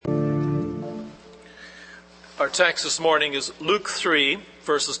Our text this morning is Luke 3,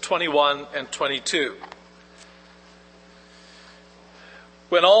 verses 21 and 22.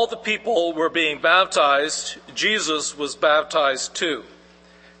 When all the people were being baptized, Jesus was baptized too.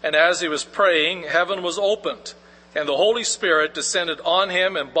 And as he was praying, heaven was opened, and the Holy Spirit descended on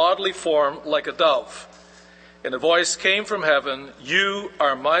him in bodily form like a dove. And a voice came from heaven, "You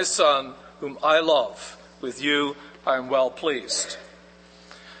are my Son, whom I love. With you I am well pleased."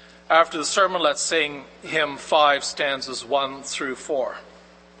 After the sermon, let's sing hymn 5, stanzas 1 through 4.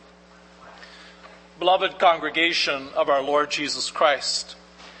 Beloved congregation of our Lord Jesus Christ,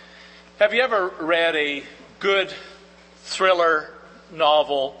 have you ever read a good thriller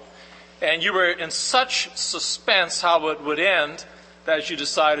novel and you were in such suspense how it would end that you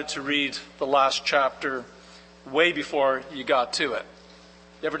decided to read the last chapter way before you got to it?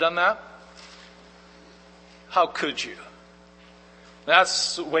 You ever done that? How could you?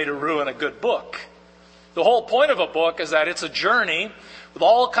 That's a way to ruin a good book. The whole point of a book is that it's a journey with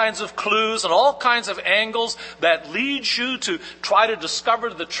all kinds of clues and all kinds of angles that leads you to try to discover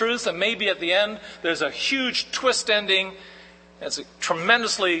the truth, and maybe at the end there's a huge twist ending. It's a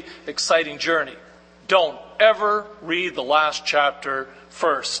tremendously exciting journey. Don't ever read the last chapter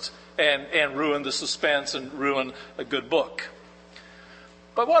first and ruin the suspense and ruin a good book.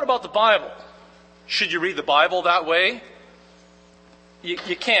 But what about the Bible? Should you read the Bible that way?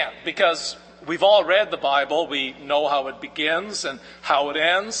 You can't, because we've all read the Bible. We know how it begins and how it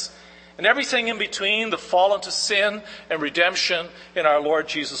ends, and everything in between, the fall into sin and redemption in our Lord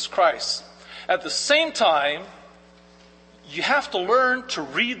Jesus Christ. At the same time, you have to learn to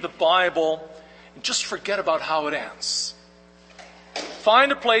read the Bible and just forget about how it ends.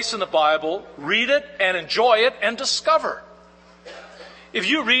 Find a place in the Bible, read it and enjoy it and discover. If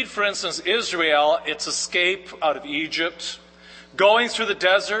you read, for instance, Israel, its escape out of Egypt, going through the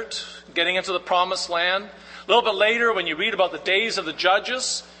desert, getting into the promised land. A little bit later, when you read about the days of the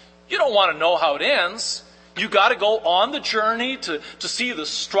judges, you don't want to know how it ends. You got to go on the journey to see the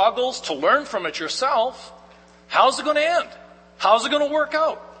struggles, to learn from it yourself. How's it going to end? How's it going to work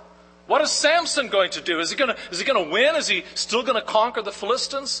out? What is Samson going to do? Is he going to win? Is he still going to conquer the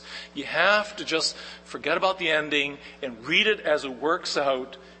Philistines? You have to just forget about the ending and read it as it works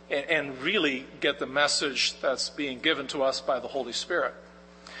out, and really get the message that's being given to us by the Holy Spirit.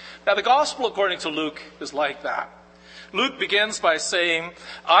 Now, the gospel according to Luke is like that. Luke begins by saying,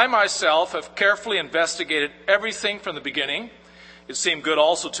 "I myself have carefully investigated everything from the beginning. It seemed good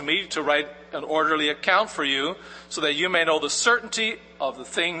also to me to write an orderly account for you, so that you may know the certainty of the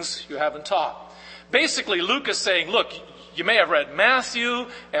things you haven't taught." Basically, Luke is saying, look, you may have read Matthew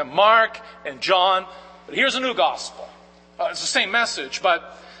and Mark and John, but here's a new gospel. It's the same message,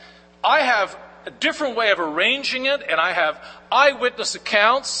 but I have a different way of arranging it, and I have eyewitness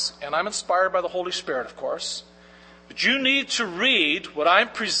accounts, and I'm inspired by the Holy Spirit, of course. But you need to read what I'm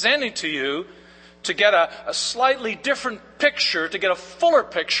presenting to you to get a slightly different picture, to get a fuller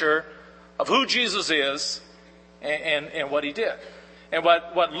picture of who Jesus is and what he did. And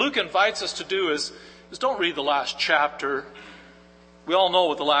what Luke invites us to do is don't read the last chapter. We all know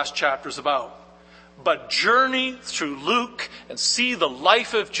what the last chapter is about. But journey through Luke and see the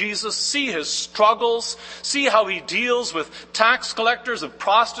life of Jesus, see his struggles, see how he deals with tax collectors and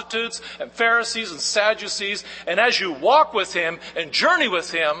prostitutes and Pharisees and Sadducees. And as you walk with him and journey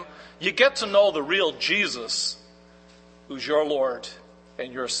with him, you get to know the real Jesus, who's your Lord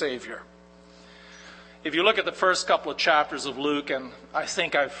and your Savior. If you look at the first couple of chapters of Luke, and I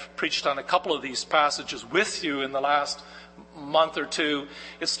think I've preached on a couple of these passages with you in the last month or two,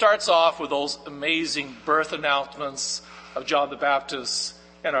 it starts off with those amazing birth announcements of John the Baptist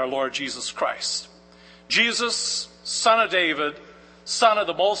and our Lord Jesus Christ. Jesus, son of David, son of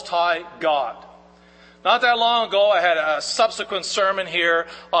the Most High God. Not that long ago, I had a subsequent sermon here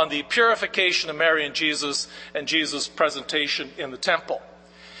on the purification of Mary and Jesus presentation in the temple.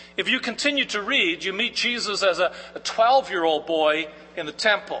 If you continue to read, you meet Jesus as a 12-year-old boy in the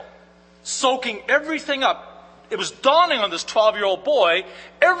temple, soaking everything up. It was dawning on this 12-year-old boy,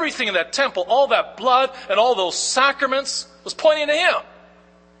 everything in that temple, all that blood and all those sacraments was pointing to him.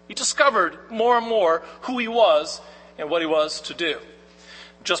 He discovered more and more who he was and what he was to do.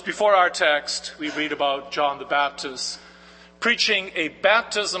 Just before our text, we read about John the Baptist preaching a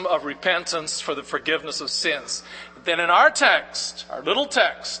baptism of repentance for the forgiveness of sins. Then in our text, our little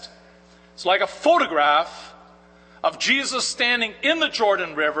text, it's like a photograph of Jesus standing in the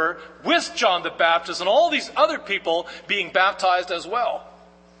Jordan River with John the Baptist and all these other people being baptized as well.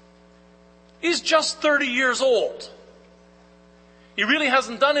 He's just 30 years old. He really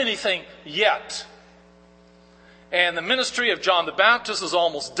hasn't done anything yet. And the ministry of John the Baptist is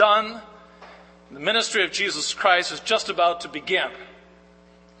almost done. The ministry of Jesus Christ is just about to begin.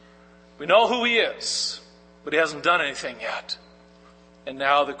 We know who he is, but he hasn't done anything yet. And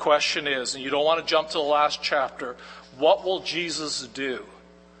now the question is, and you don't want to jump to the last chapter, what will Jesus do?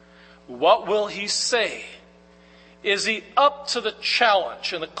 What will he say? Is he up to the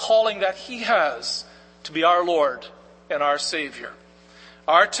challenge and the calling that he has to be our Lord and our Savior?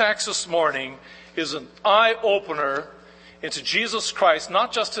 Our text this morning is an eye-opener into Jesus Christ,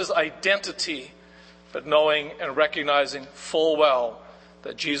 not just his identity, but knowing and recognizing full well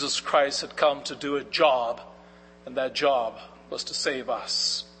that Jesus Christ had come to do a job, and that job was to save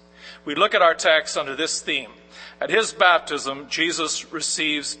us. We look at our text under this theme. At his baptism, Jesus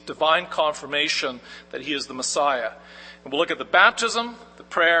receives divine confirmation that he is the Messiah. And we'll look at the baptism, the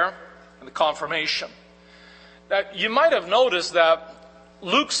prayer, and the confirmation. Now, you might have noticed that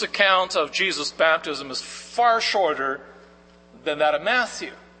Luke's account of Jesus' baptism is far shorter than that of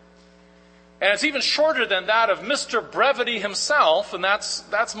Matthew. And it's even shorter than that of Mr. Brevity himself, and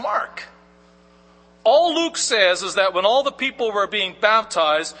that's Mark. All Luke says is that when all the people were being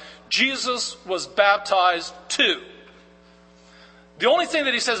baptized, Jesus was baptized too. The only thing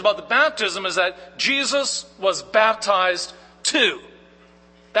that he says about the baptism is that Jesus was baptized too.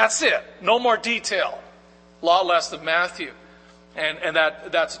 That's it. No more detail. A lot less than Matthew. And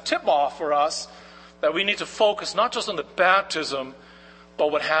that's a tip-off for us that we need to focus not just on the baptism,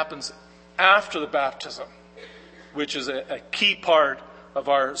 but what happens after the baptism, which is a key part of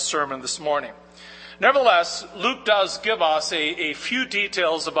our sermon this morning. Nevertheless, Luke does give us a few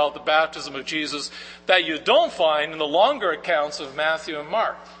details about the baptism of Jesus that you don't find in the longer accounts of Matthew and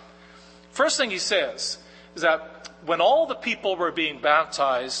Mark. First thing he says is that when all the people were being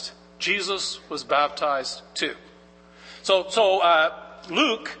baptized, Jesus was baptized too. So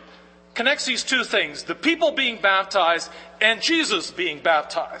Luke connects these two things, the people being baptized and Jesus being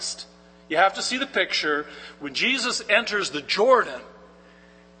baptized. You have to see the picture. When Jesus enters the Jordan,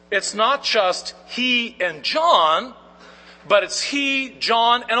 it's not just he and John, but it's he,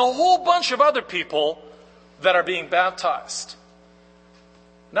 John, and a whole bunch of other people that are being baptized.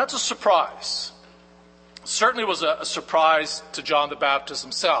 And that's a surprise. Certainly was a surprise to John the Baptist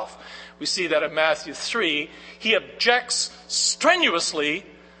himself. We see that in Matthew 3. He objects strenuously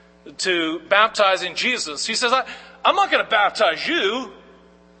to baptizing Jesus. He says, I'm not going to baptize you.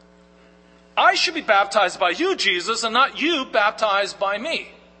 I should be baptized by you, Jesus, and not you baptized by me.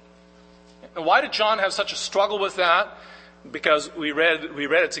 And why did John have such a struggle with that? Because we read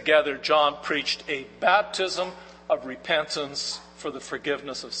it together. John preached a baptism of repentance for the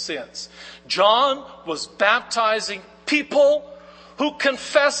forgiveness of sins. John was baptizing people who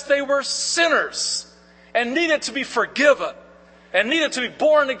confessed they were sinners and needed to be forgiven and needed to be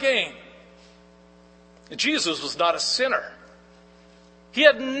born again. And Jesus was not a sinner. He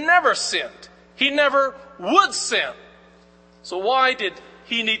had never sinned. He never would sin. So why did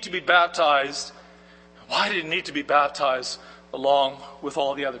he need to be baptized? Why did he need to be baptized along with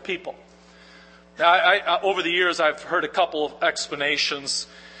all the other people? Now, over the years, I've heard a couple of explanations.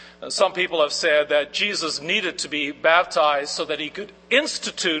 Some people have said that Jesus needed to be baptized so that he could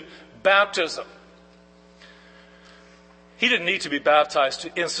institute baptism. He didn't need to be baptized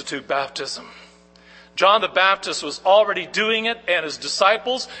to institute baptism. John the Baptist was already doing it, and his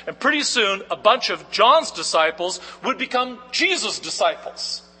disciples, and pretty soon a bunch of John's disciples would become Jesus'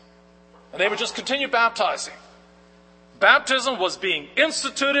 disciples. And they would just continue baptizing. Baptism was being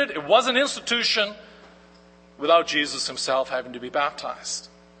instituted. It was an institution without Jesus himself having to be baptized.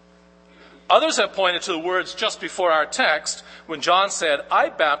 Others have pointed to the words just before our text when John said, I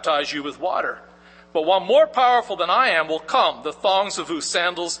baptize you with water. But one more powerful than I am will come, the thongs of whose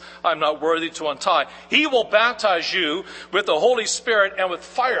sandals I'm not worthy to untie. He will baptize you with the Holy Spirit and with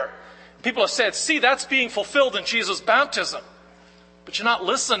fire. People have said, see, that's being fulfilled in Jesus' baptism. But you're not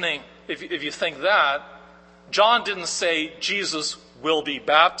listening if you think that. John didn't say Jesus will be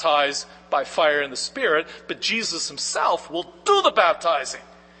baptized by fire and the Spirit, but Jesus himself will do the baptizing.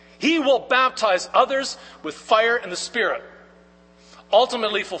 He will baptize others with fire and the Spirit,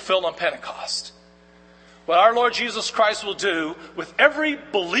 ultimately fulfilled on Pentecost. What our Lord Jesus Christ will do with every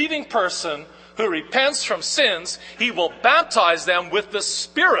believing person who repents from sins, he will baptize them with the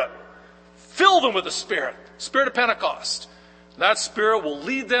Spirit. Fill them with the Spirit of Pentecost. That Spirit will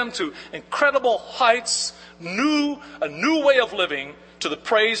lead them to incredible heights, a new way of living to the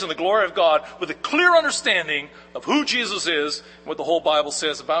praise and the glory of God with a clear understanding of who Jesus is and what the whole Bible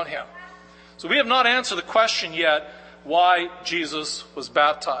says about him. So we have not answered the question yet why Jesus was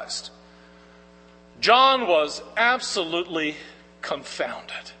baptized. John was absolutely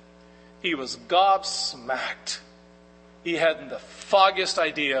confounded. He was gobsmacked. He hadn't the foggiest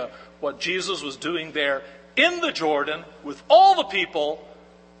idea what Jesus was doing there in the Jordan with all the people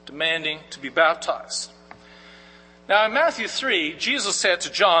demanding to be baptized. Now in Matthew 3, Jesus said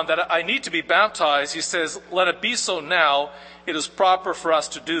to John that I need to be baptized. He says, let it be so now. It is proper for us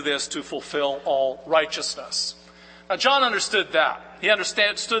to do this to fulfill all righteousness. Now John understood that. He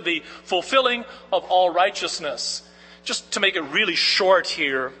understood the fulfilling of all righteousness. Just to make it really short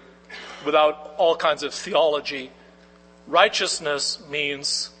here, without all kinds of theology, righteousness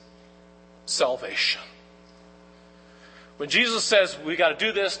means salvation. When Jesus says we got to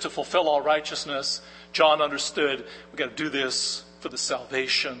do this to fulfill all righteousness, John understood we got to do this for the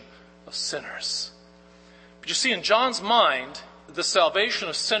salvation of sinners. But you see, in John's mind, the salvation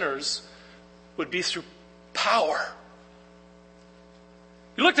of sinners would be through power.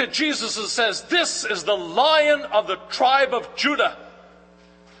 He looked at Jesus and says, this is the Lion of the tribe of Judah.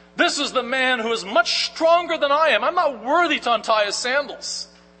 This is the man who is much stronger than I am. I'm not worthy to untie his sandals.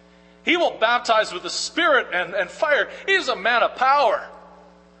 He will baptize with the Spirit and fire. He is a man of power.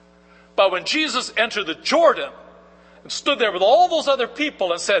 But when Jesus entered the Jordan and stood there with all those other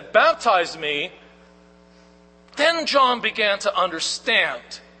people and said, baptize me, then John began to understand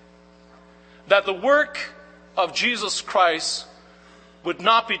that the work of Jesus Christ would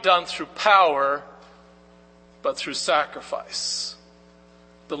not be done through power, but through sacrifice.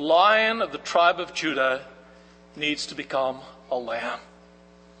 The Lion of the tribe of Judah needs to become a lamb.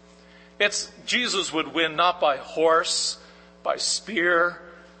 Jesus would win not by horse, by spear,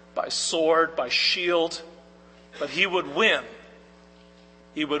 by sword, by shield, but he would win.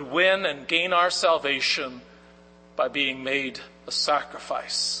 He would win and gain our salvation by being made a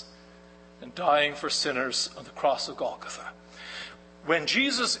sacrifice and dying for sinners on the cross of Golgotha. When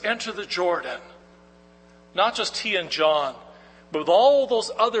Jesus entered the Jordan, not just he and John, but with all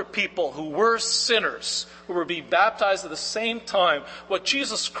those other people who were sinners, who were being baptized at the same time, what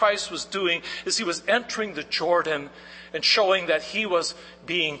Jesus Christ was doing is he was entering the Jordan and showing that he was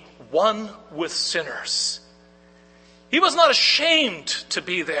being one with sinners. He was not ashamed to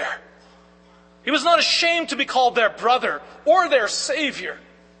be there. He was not ashamed to be called their brother or their Savior.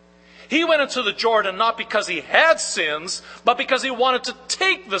 He went into the Jordan not because he had sins, but because he wanted to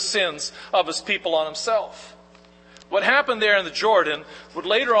take the sins of his people on himself. What happened there in the Jordan would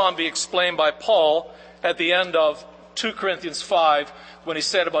later on be explained by Paul at the end of 2 Corinthians 5 when he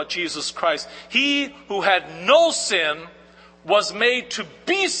said about Jesus Christ, he who had no sin was made to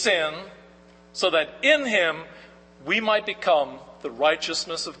be sin so that in him we might become the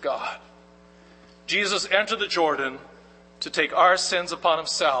righteousness of God. Jesus entered the Jordan to take our sins upon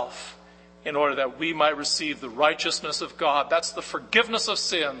himself in order that we might receive the righteousness of God. That's the forgiveness of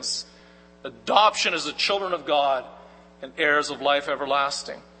sins, adoption as the children of God, and heirs of life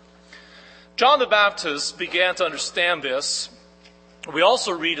everlasting. John the Baptist began to understand this. We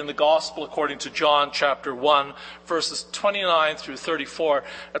also read in the Gospel according to John chapter 1, verses 29 through 34.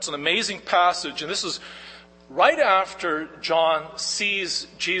 That's an amazing passage, and this is right after John sees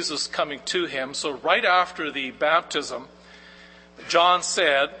Jesus coming to him. So right after the baptism, John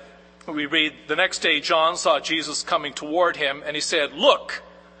said, we read, the next day John saw Jesus coming toward him, and he said, look,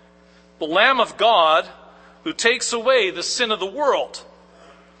 the Lamb of God who takes away the sin of the world.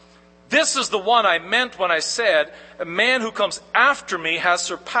 This is the one I meant when I said, a man who comes after me has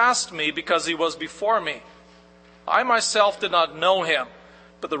surpassed me because he was before me. I myself did not know him,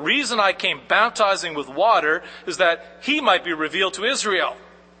 but the reason I came baptizing with water is that he might be revealed to Israel.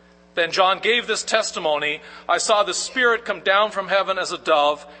 Then John gave this testimony, I saw the Spirit come down from heaven as a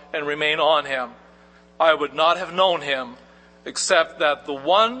dove and remain on him. I would not have known him except that the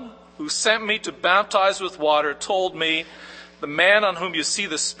one who sent me to baptize with water told me, the man on whom you see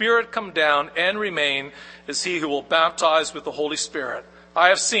the Spirit come down and remain is he who will baptize with the Holy Spirit. I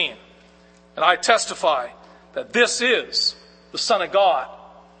have seen, and I testify that this is the Son of God.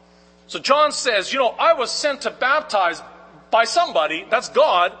 So John says, I was sent to baptize by somebody, that's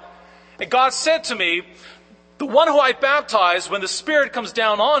God, and God said to me, the one who I baptize, when the Spirit comes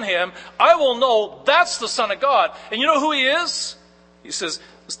down on him, I will know that's the Son of God. And you know who he is? He says,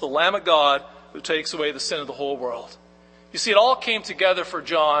 it's the Lamb of God who takes away the sin of the whole world. You see, it all came together for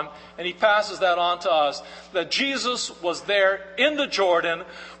John, and he passes that on to us, that Jesus was there in the Jordan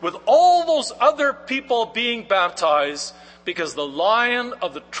with all those other people being baptized because the Lion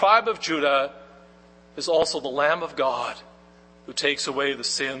of the tribe of Judah is also the Lamb of God who takes away the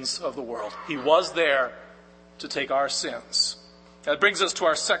sins of the world. He was there to take our sins. That brings us to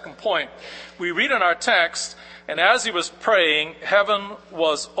our second point. We read in our text, and as he was praying, heaven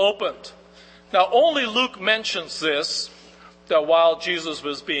was opened. Now, only Luke mentions this, that while Jesus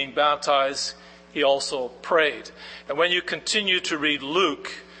was being baptized, he also prayed. And when you continue to read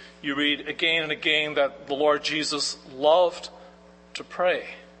Luke, you read again and again that the Lord Jesus loved to pray.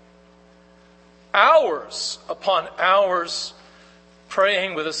 Hours upon hours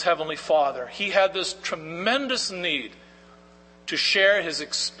praying with his Heavenly Father. He had this tremendous need to share his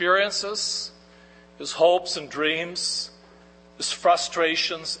experiences, his hopes and dreams, his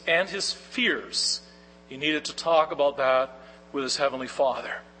frustrations, and his fears. He needed to talk about that with his Heavenly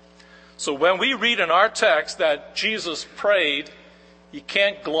Father. So when we read in our text that Jesus prayed, you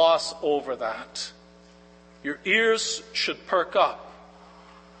can't gloss over that. Your ears should perk up.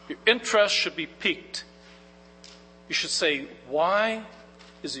 Your interest should be piqued. You should say, why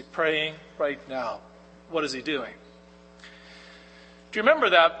is he praying right now? What is he doing? Do you remember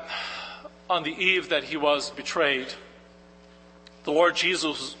that on the eve that he was betrayed, the Lord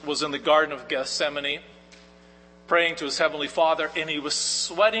Jesus was in the Garden of Gethsemane praying to his Heavenly Father, and he was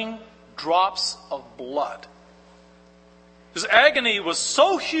sweating drops of blood. His agony was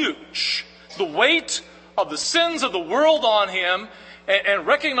so huge, the weight of the sins of the world on him, and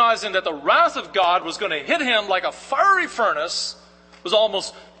recognizing that the wrath of God was going to hit him like a fiery furnace was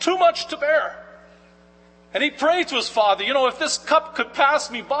almost too much to bear. And he prayed to his Father, if this cup could pass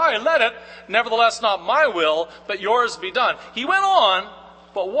me by, let it. Nevertheless, not my will, but yours be done. He went on,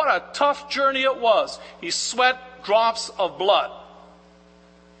 but what a tough journey it was. He sweat drops of blood.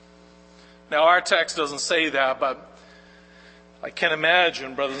 Now, our text doesn't say that, but I can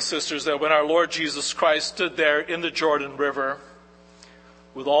imagine, brothers and sisters, that when our Lord Jesus Christ stood there in the Jordan River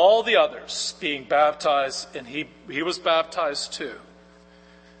with all the others being baptized, and he was baptized too,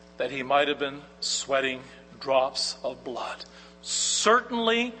 that he might have been sweating drops of blood.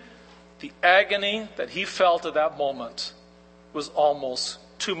 Certainly, the agony that he felt at that moment was almost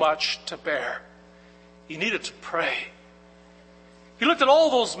too much to bear. He needed to pray. He looked at all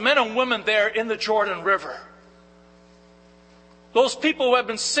those men and women there in the Jordan River. Those people who had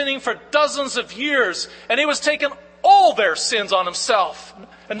been sinning for dozens of years, and he was taking all their sins on himself.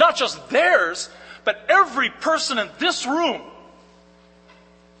 And not just theirs, but every person in this room.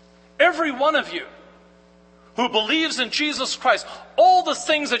 Every one of you who believes in Jesus Christ, all the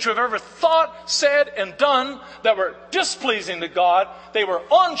things that you have ever thought, said, and done that were displeasing to God, they were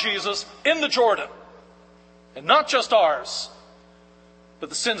on Jesus in the Jordan. And not just ours, but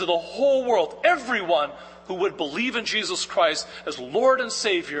the sins of the whole world. Everyone who would believe in Jesus Christ as Lord and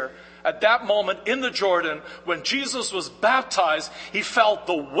Savior at that moment in the Jordan, when Jesus was baptized, he felt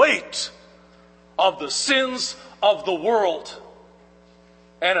the weight of the sins of the world.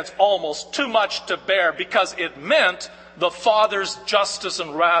 And it's almost too much to bear, because it meant the Father's justice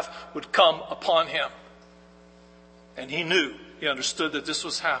and wrath would come upon him. And he understood that this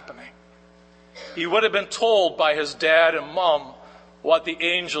was happening. He would have been told by his dad and mom what the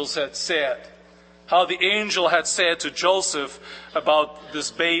angels had said. How the angel had said to Joseph about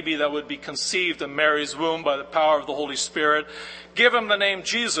this baby that would be conceived in Mary's womb by the power of the Holy Spirit. Give him the name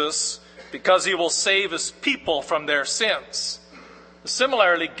Jesus, because he will save his people from their sins.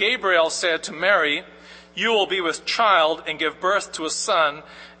 Similarly, Gabriel said to Mary, you will be with child and give birth to a son,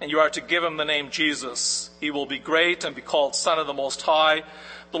 and you are to give him the name Jesus. He will be great and be called Son of the Most High.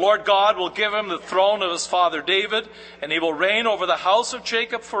 The Lord God will give him the throne of his father David, and he will reign over the house of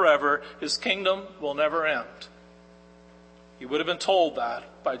Jacob forever. His kingdom will never end. He would have been told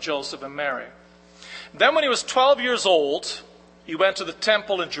that by Joseph and Mary. Then when he was 12 years old, he went to the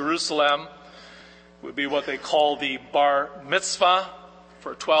temple in Jerusalem. It would be what they call the bar mitzvah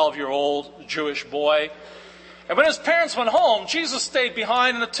for a 12-year-old Jewish boy. And when his parents went home, Jesus stayed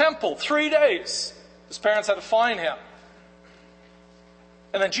behind in the temple 3 days. His parents had to find him.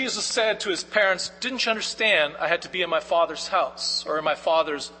 And then Jesus said to his parents, didn't you understand I had to be in my Father's house, or in my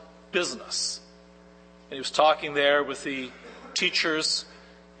Father's business? And he was talking there with the teachers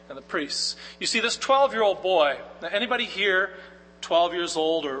and the priests. You see, this 12-year-old boy, now anybody here 12 years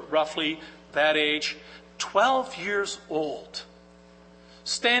old or roughly that age, 12 years old,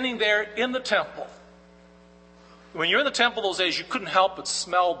 standing there in the temple. When you're in the temple those days, you couldn't help but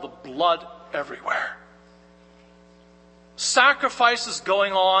smell the blood everywhere. Sacrifices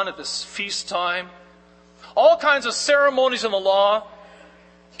going on at this feast time. All kinds of ceremonies in the law.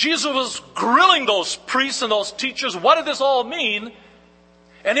 Jesus was grilling those priests and those teachers. What did this all mean?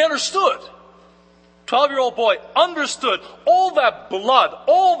 And he understood. 12-year-old boy understood all that blood,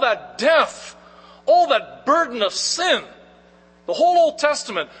 all that death, all that burden of sin. The whole Old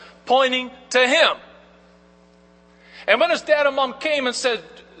Testament pointing to him. And when his dad and mom came and said,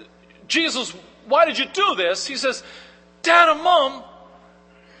 Jesus, why did you do this? He says, Dad and Mom,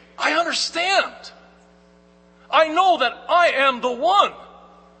 I understand. I know that I am the one.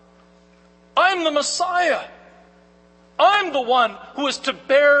 I'm the Messiah. I'm the one who is to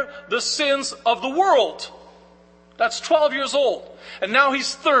bear the sins of the world. That's 12 years old. And now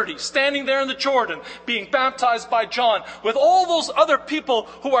he's 30, standing there in the Jordan, being baptized by John with all those other people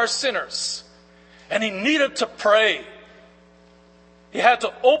who are sinners. And he needed to pray. He had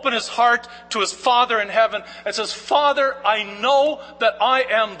to open his heart to his Father in heaven and says, Father, I know that I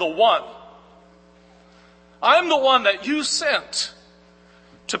am the one. I'm the one that you sent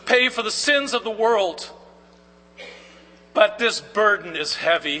to pay for the sins of the world. But this burden is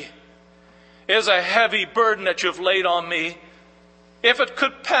heavy. It is a heavy burden that you've laid on me. If it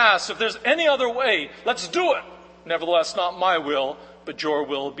could pass, if there's any other way, let's do it. Nevertheless, not my will, but your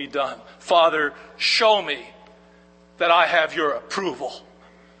will be done. Father, show me that I have your approval.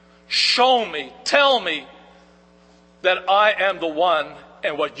 Show me, tell me that I am the one,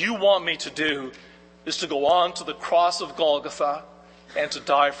 and what you want me to do is to go on to the cross of Golgotha and to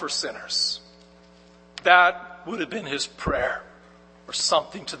die for sinners. That would have been his prayer, or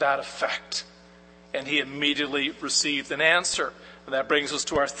something to that effect. And he immediately received an answer. And that brings us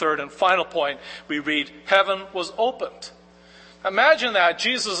to our third and final point. We read, heaven was opened. Imagine that.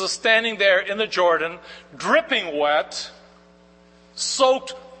 Jesus is standing there in the Jordan, dripping wet,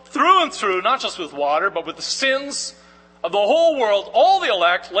 soaked through and through, not just with water, but with the sins of the whole world, all the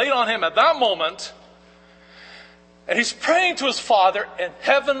elect laid on him at that moment. And he's praying to his Father, and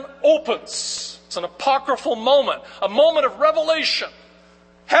heaven opens. It's an apocryphal moment, a moment of revelation.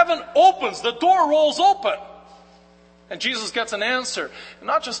 Heaven opens, the door rolls open. And Jesus gets an answer. And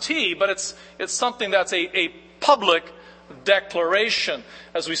not just he, but it's something that's a public declaration.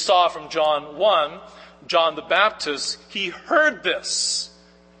 As we saw from John 1, John the Baptist, he heard this.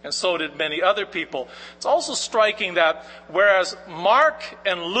 And so did many other people. It's also striking that whereas Mark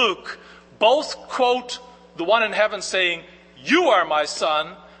and Luke both quote the one in heaven saying, you are my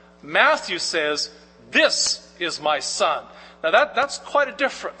son, Matthew says, this is my son. Now that's quite a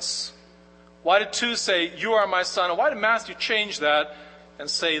difference. Why did two say, you are my son? And why did Matthew change that and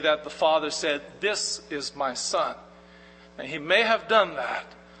say that the Father said, this is my son? And he may have done that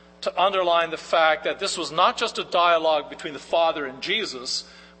to underline the fact that this was not just a dialogue between the Father and Jesus,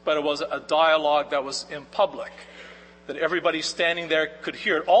 but it was a dialogue that was in public, that everybody standing there could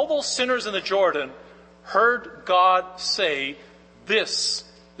hear it. All those sinners in the Jordan heard God say, this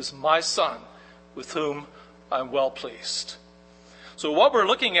is my son with whom I'm well pleased. So what we're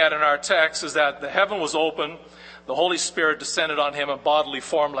looking at in our text is that the heaven was open, the Holy Spirit descended on him in bodily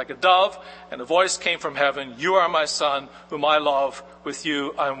form like a dove, and a voice came from heaven, you are my son, whom I love, with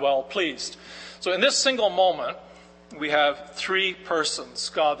you I'm well pleased. So in this single moment, we have three persons,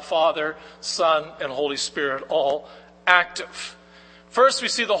 God the Father, Son, and Holy Spirit, all active. First, we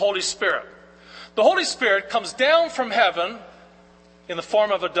see the Holy Spirit. The Holy Spirit comes down from heaven in the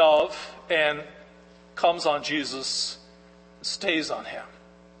form of a dove and comes on Jesus, stays on him.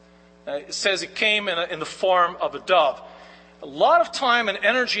 It says it came in the form of a dove. A lot of time and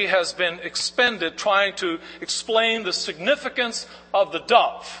energy has been expended trying to explain the significance of the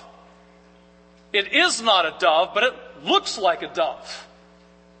dove. It is not a dove, but it looks like a dove.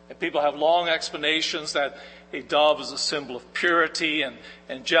 And people have long explanations that a dove is a symbol of purity and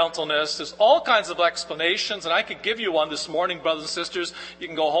gentleness. There's all kinds of explanations, and I could give you one this morning, brothers and sisters. You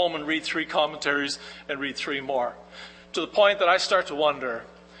can go home and read 3 commentaries and read 3 more. To the point that I start to wonder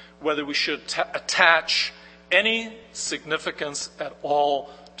whether we should attach any significance at all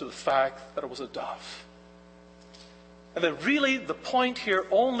to the fact that it was a dove. And that really the point here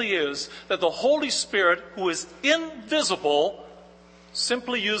only is that the Holy Spirit, who is invisible,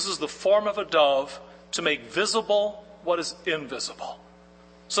 simply uses the form of a dove to make visible what is invisible.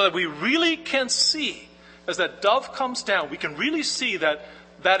 So that we really can see, as that dove comes down, we can really see that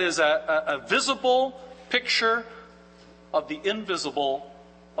that is a visible picture of the invisible,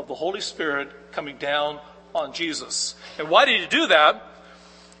 of the Holy Spirit coming down on Jesus. And why did he do that?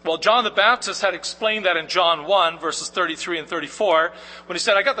 Well, John the Baptist had explained that in John 1, verses 33 and 34, when he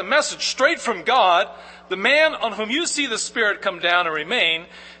said, I got the message straight from God. The man on whom you see the Spirit come down and remain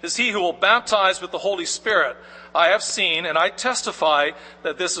is he who will baptize with the Holy Spirit. I have seen and I testify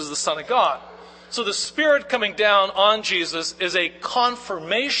that this is the Son of God. So the Spirit coming down on Jesus is a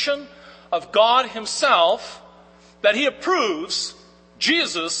confirmation of God himself that he approves.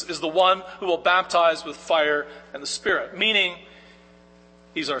 Jesus is the one who will baptize with fire and the Spirit, meaning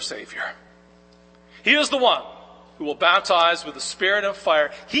he's our Savior. He is the one who will baptize with the Spirit and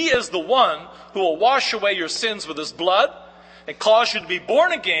fire. He is the one who will wash away your sins with his blood and cause you to be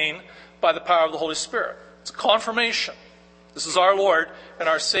born again by the power of the Holy Spirit. It's a confirmation. This is our Lord and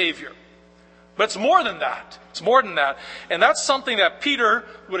our Savior. But it's more than that. It's more than that. And that's something that Peter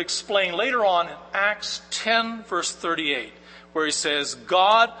would explain later on in Acts 10, verse 38, where he says,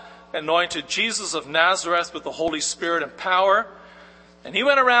 God anointed Jesus of Nazareth with the Holy Spirit and power, and he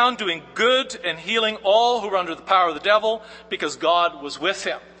went around doing good and healing all who were under the power of the devil, because God was with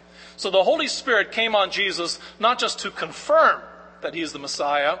him. So the Holy Spirit came on Jesus not just to confirm that he is the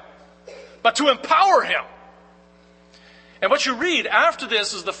Messiah, but to empower him. And what you read after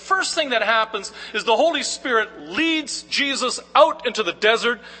this is the first thing that happens is the Holy Spirit leads Jesus out into the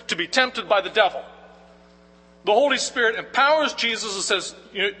desert to be tempted by the devil. The Holy Spirit empowers Jesus and says,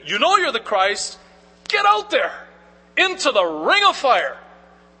 you know you're the Christ, get out there into the ring of fire.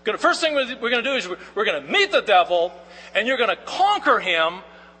 The first thing we're going to do is we're going to meet the devil, and you're going to conquer him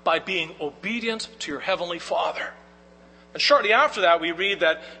by being obedient to your heavenly Father. And shortly after that, we read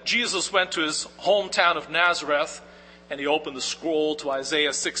that Jesus went to his hometown of Nazareth, and he opened the scroll to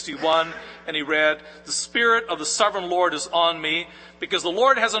Isaiah 61, and he read, the Spirit of the Sovereign Lord is on me, because the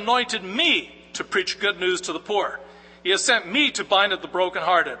Lord has anointed me to preach good news to the poor. He has sent me to bind up the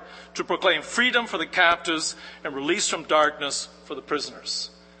brokenhearted, to proclaim freedom for the captives and release from darkness for the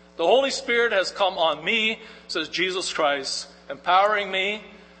prisoners. The Holy Spirit has come on me, says Jesus Christ, empowering me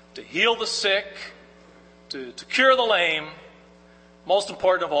to heal the sick, to cure the lame, most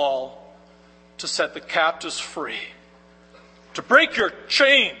important of all, to set the captives free, to break your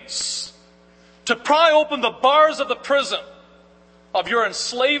chains, to pry open the bars of the prison of your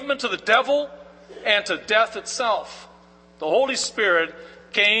enslavement to the devil and to death itself. The Holy Spirit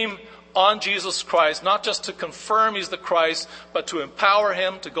came on Jesus Christ, not just to confirm he's the Christ, but to empower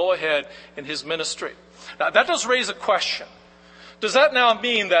him to go ahead in his ministry. Now, that does raise a question. Does that now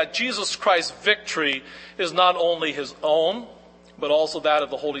mean that Jesus Christ's victory is not only his own, but also that of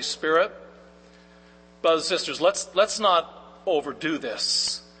the Holy Spirit? Brothers and sisters, let's not overdo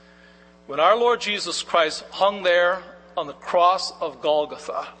this. When our Lord Jesus Christ hung there on the cross of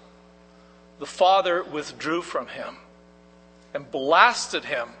Golgotha, the Father withdrew from him and blasted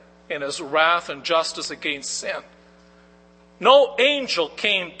him in his wrath and justice against sin. No angel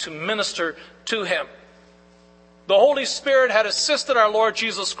came to minister to him. The Holy Spirit had assisted our Lord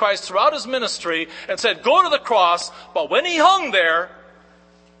Jesus Christ throughout his ministry and said, go to the cross, but when he hung there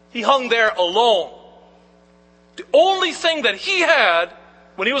alone. The only thing that he had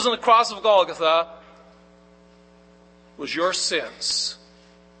when he was on the cross of Golgotha was your sins.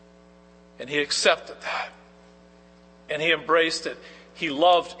 And he accepted that. And he embraced it. He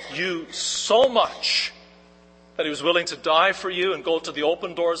loved you so much that he was willing to die for you and go to the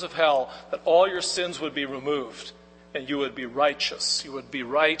open doors of hell, that all your sins would be removed and you would be righteous. You would be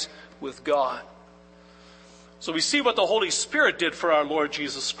right with God. So we see what the Holy Spirit did for our Lord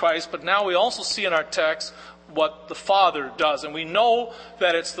Jesus Christ, but now we also see in our text what the Father does. And we know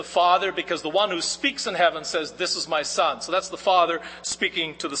that it's the Father because the one who speaks in heaven says, this is my Son. So that's the Father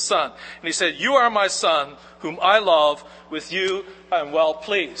speaking to the Son. And he said, you are my Son, whom I love. With you I am well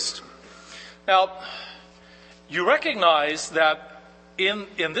pleased. Now, you recognize that in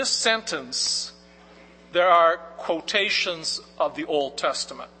this sentence, there are quotations of the Old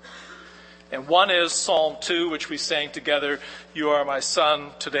Testament. And one is Psalm 2, which we sang together, you are my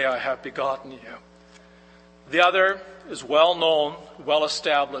Son, today I have begotten you. The other is well known, well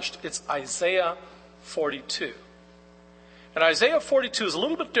established. It's Isaiah 42. And Isaiah 42 is a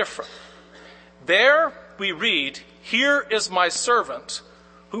little bit different. There we read, here is my servant,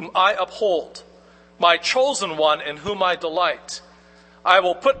 whom I uphold, my chosen one in whom I delight. I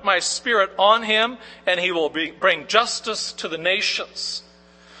will put my spirit on him, and he will bring justice to the nations.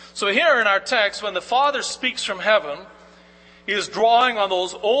 So here in our text, when the Father speaks from heaven, he is drawing on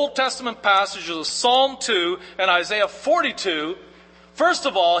those Old Testament passages of Psalm 2 and Isaiah 42. First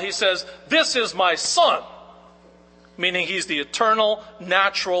of all, he says, this is my Son, meaning he's the eternal,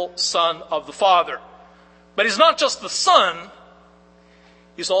 natural Son of the Father. But he's not just the Son,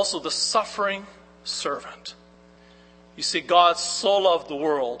 he's also the suffering servant. You see, God so loved the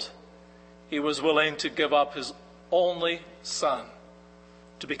world, he was willing to give up his only Son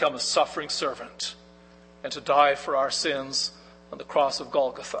to become a suffering servant and to die for our sins on the cross of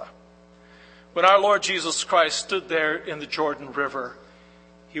Golgotha. When our Lord Jesus Christ stood there in the Jordan River,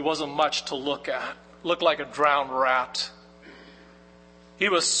 he wasn't much to look at. Looked like a drowned rat. He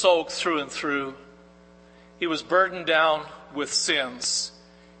was soaked through and through. He was burdened down with sins.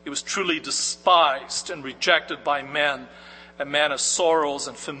 He was truly despised and rejected by men, a man of sorrows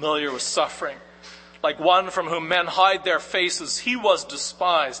and familiar with suffering. Like one from whom men hide their faces, he was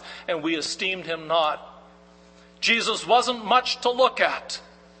despised, and we esteemed him not. Jesus wasn't much to look at.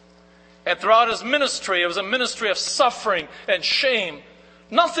 And throughout his ministry, it was a ministry of suffering and shame.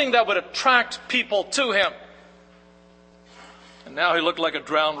 Nothing that would attract people to him. And now he looked like a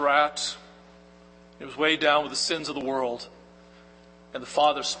drowned rat. He was weighed down with the sins of the world. And the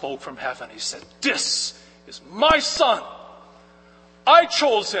Father spoke from heaven. He said, "This is my Son. I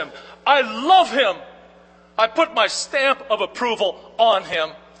chose him. I love him. I put my stamp of approval on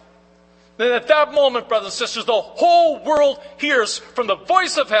him." Then at that moment, brothers and sisters, the whole world hears from the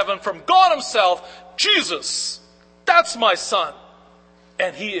voice of heaven, from God himself, "Jesus, that's my Son.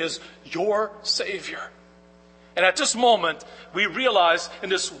 And he is your Savior." And at this moment, we realize in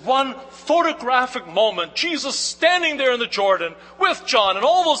this one photographic moment, Jesus standing there in the Jordan with John and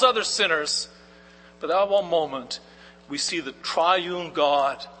all those other sinners. But that one moment, we see the triune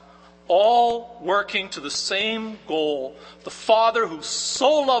God all working to the same goal. The Father who so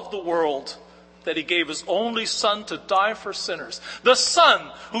loved the world that he gave his only Son to die for sinners. The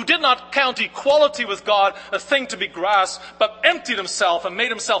Son who did not count equality with God a thing to be grasped, but emptied himself and made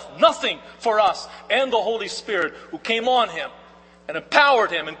himself nothing for us. And the Holy Spirit who came on him and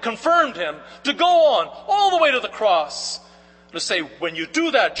empowered him and confirmed him to go on all the way to the cross. And to say, "When you do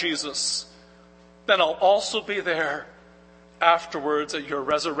that, Jesus, then I'll also be there afterwards at your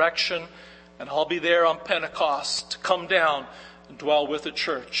resurrection, and I'll be there on Pentecost to come down and dwell with the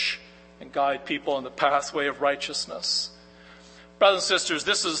church and guide people on the pathway of righteousness." Brothers and sisters,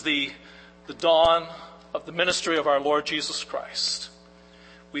 this is the dawn of the ministry of our Lord Jesus Christ.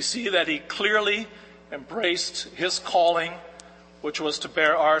 We see that he clearly embraced his calling, which was to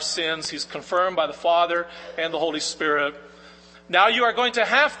bear our sins. He's confirmed by the Father and the Holy Spirit. Now you are going to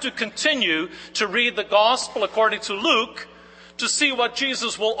have to continue to read the Gospel according to Luke to see what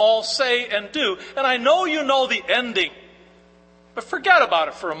Jesus will all say and do. And I know you know the ending, but forget about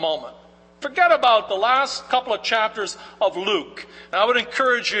it for a moment. Forget about the last couple of chapters of Luke. And I would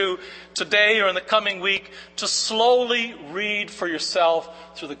encourage you today or in the coming week to slowly read for yourself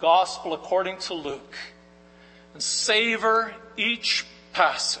through the Gospel according to Luke and savor each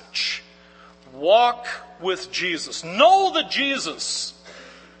passage. Walk with Jesus. Know the Jesus.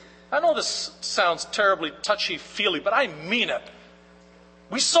 I know this sounds terribly touchy-feely, but I mean it.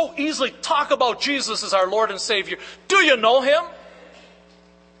 We so easily talk about Jesus as our Lord and Savior. Do you know him?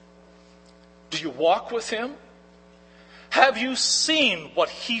 Do you walk with him? Have you seen what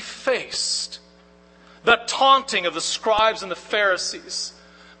he faced? The taunting of the scribes and the Pharisees.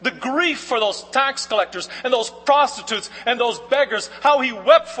 The grief for those tax collectors and those prostitutes and those beggars. How he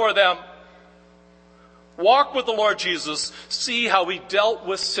wept for them. Walk with the Lord Jesus. See how he dealt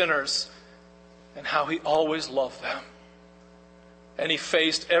with sinners and how he always loved them. And he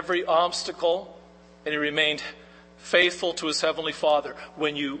faced every obstacle and he remained faithful to his heavenly Father.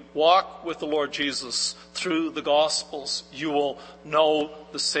 When you walk with the Lord Jesus through the Gospels, you will know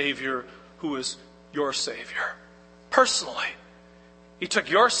the Savior who is your Savior. Personally, he took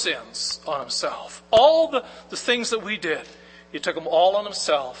your sins on himself. All the things that we did, he took them all on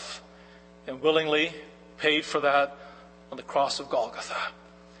himself and willingly paid for that on the cross of Golgotha.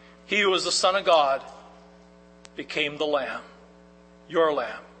 He who is the Son of God became the Lamb, your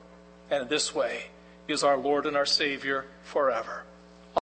Lamb. And in this way, he is our Lord and our Savior forever.